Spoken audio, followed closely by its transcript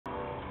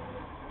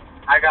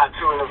I got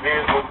 2 in the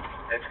vehicle.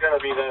 It's gonna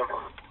be them.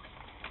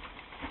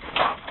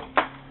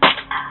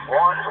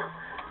 1.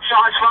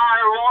 Shots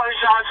fired. 1.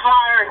 Shots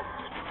fired.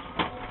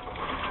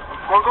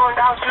 We're going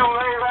down 2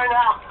 lane right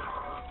now.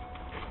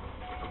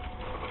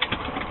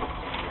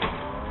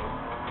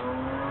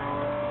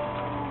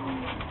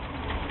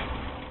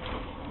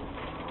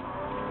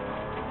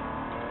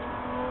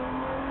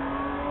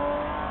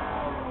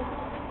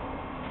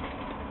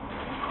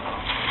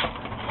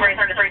 Ready,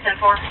 33,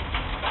 10-4.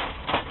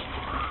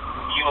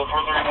 Kilo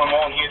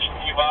 4311,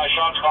 you by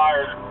shots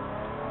fired.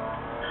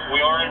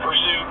 We are in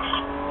pursuit.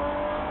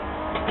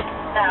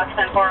 That's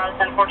 10-4, I was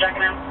 10-4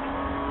 checking in.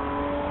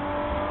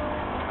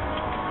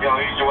 Yo,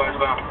 east or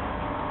westbound?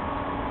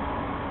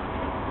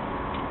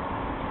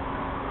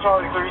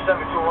 Charlie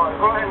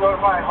 3721, go ahead and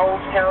notify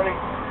Holmes County,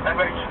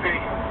 FHP.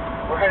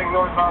 We're heading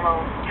northbound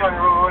on County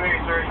Road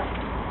 183.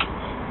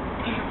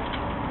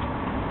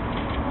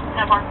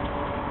 10-4.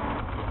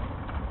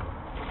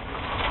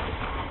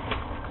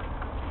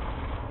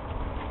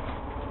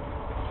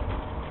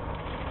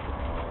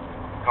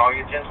 Call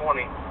you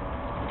 1020.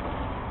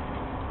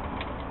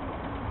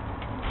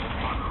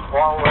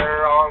 Well,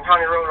 we're on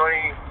County Road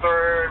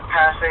 83rd,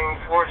 passing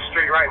 4th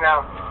Street right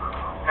now,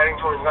 heading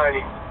towards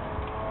 90.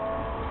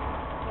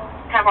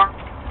 10-4.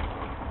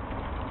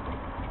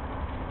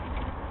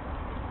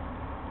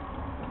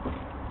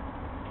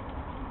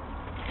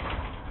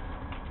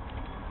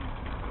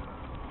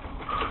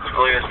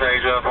 Clear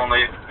stage up on the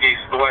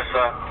east, the west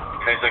side, in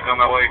case they come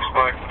that way,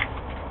 expect.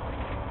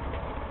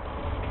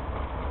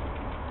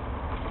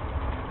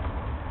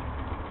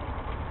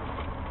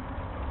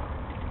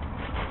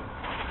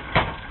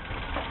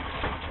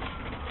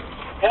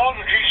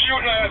 Walton, he's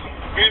shooting at us.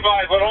 Be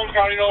advised, let Holmes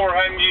County know we're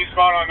heading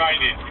eastbound on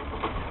 90.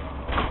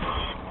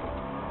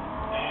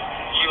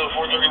 Kilo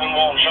 431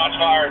 Walton, shots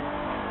fired.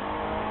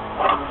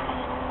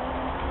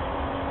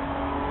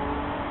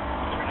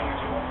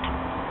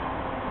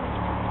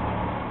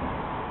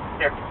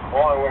 Yep,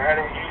 Walton, we're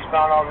heading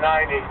eastbound on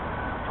 90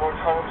 towards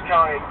Holmes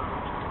County.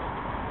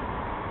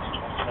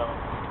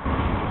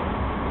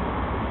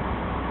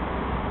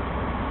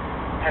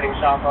 Heading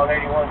south on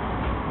 81.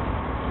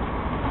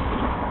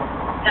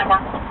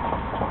 10-4.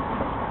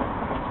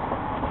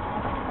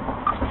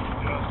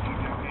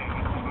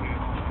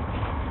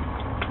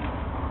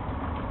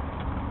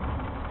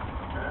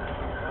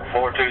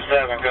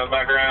 427, come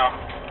back around.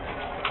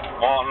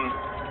 Walton,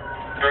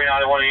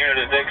 391 unit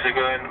at Dixie,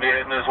 go ahead and be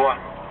heading this way.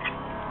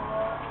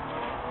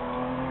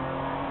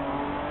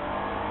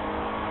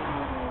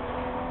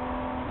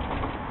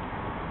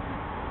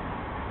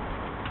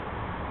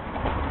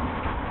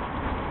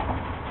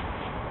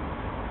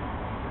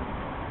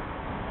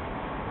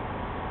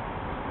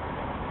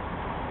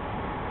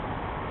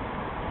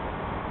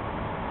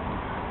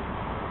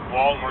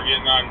 Walton, we're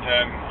getting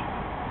I-10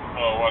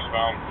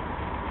 westbound.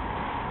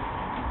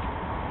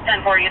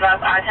 10-4, you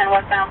left I-10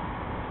 westbound.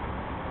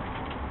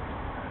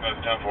 That's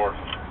 10-4.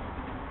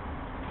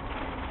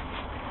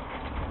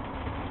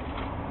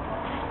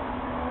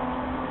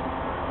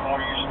 All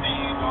your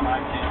speeds on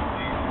I-10,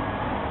 please.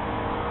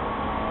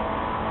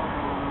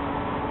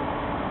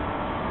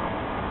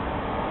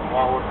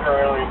 Well, we're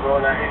currently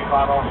going at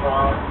 85 miles per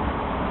hour.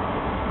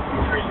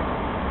 Increasing.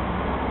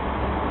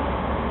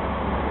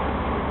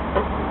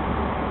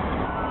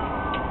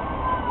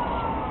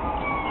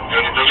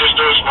 Did they just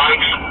do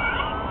spikes?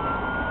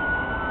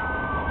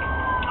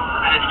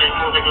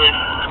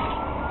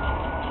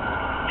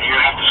 You're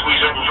gonna have to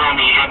squeeze up in front of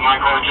me. You got my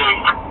car too.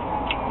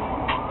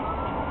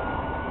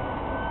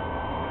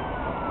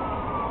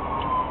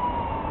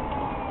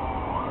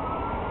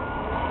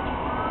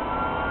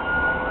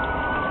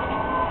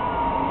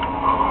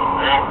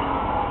 Well,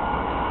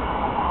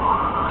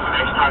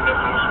 next time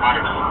there's no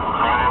spikes,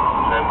 try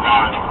and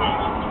dodge,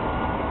 please.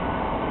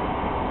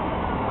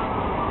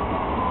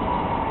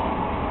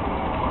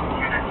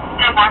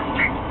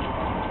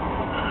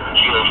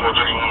 Kilo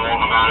 431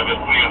 Walton, I'm out of it.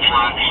 We have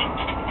flags.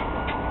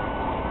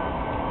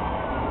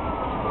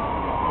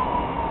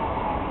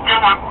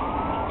 10-4.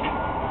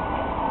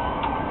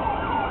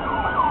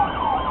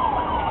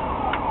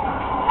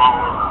 Well,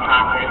 we're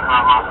traveling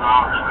 85 miles an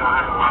hour, still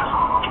heading west.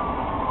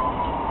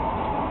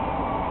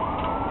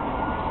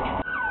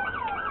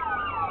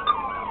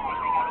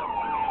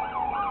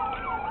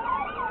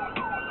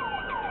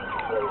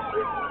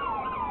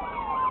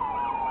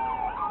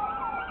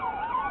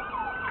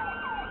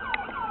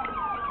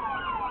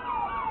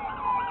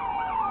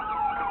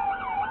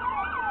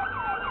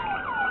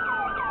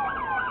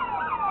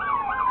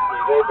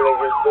 He's opening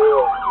his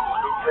door. Just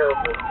be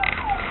careful.